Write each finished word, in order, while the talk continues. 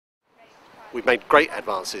We've made great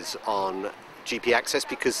advances on GP access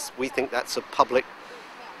because we think that's a public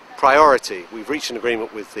priority. We've reached an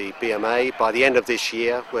agreement with the BMA. By the end of this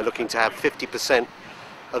year, we're looking to have 50%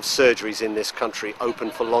 of surgeries in this country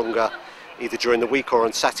open for longer, either during the week or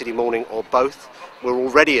on Saturday morning or both. We're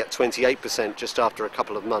already at 28% just after a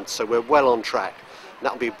couple of months, so we're well on track. And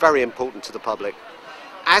that will be very important to the public,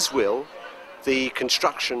 as will the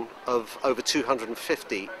construction of over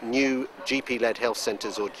 250 new GP-led health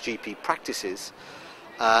centres or GP practices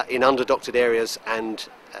in underdoctored areas and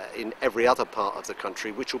in every other part of the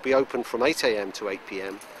country, which will be open from 8 AM to 8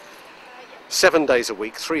 PM, 7 days a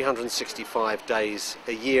week, 365 days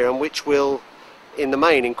a year, and which will, in the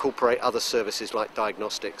main, incorporate other services like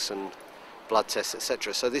diagnostics and blood tests,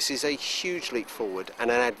 etc. So this is a huge leap forward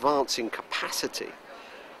and an advance in capacity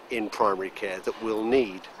in primary care that we'll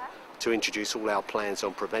need to introduce all our plans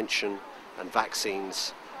on prevention and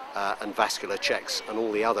vaccines and vascular checks and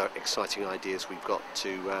all the other exciting ideas we've got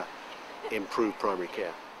to improve primary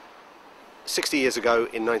care. 60 years ago,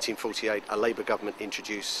 in 1948, a Labour government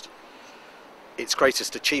introduced its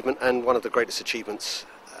greatest achievement and one of the greatest achievements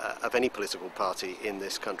of any political party in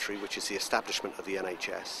this country, which is the establishment of the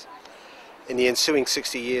NHS. In the ensuing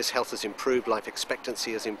 60 years, health has improved, life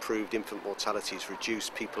expectancy has improved, infant mortality has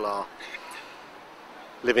reduced, people are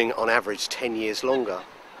living on average 10 years longer.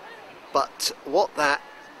 But what that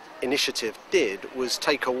initiative did was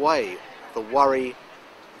take away the worry,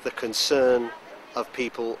 the concern of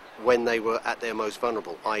people when they were at their most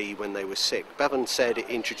vulnerable, i.e. when they were sick. Bevan said it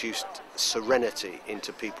introduced serenity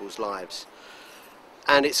into people's lives.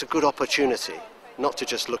 And it's a good opportunity not to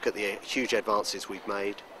just look at the huge advances we've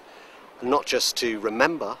made, not just to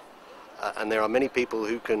remember, and there are many people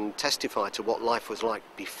who can testify to what life was like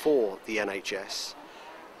before the NHS,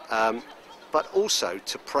 but also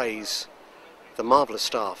to praise the marvellous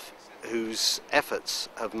staff whose efforts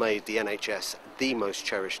have made the NHS the most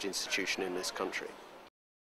cherished institution in this country.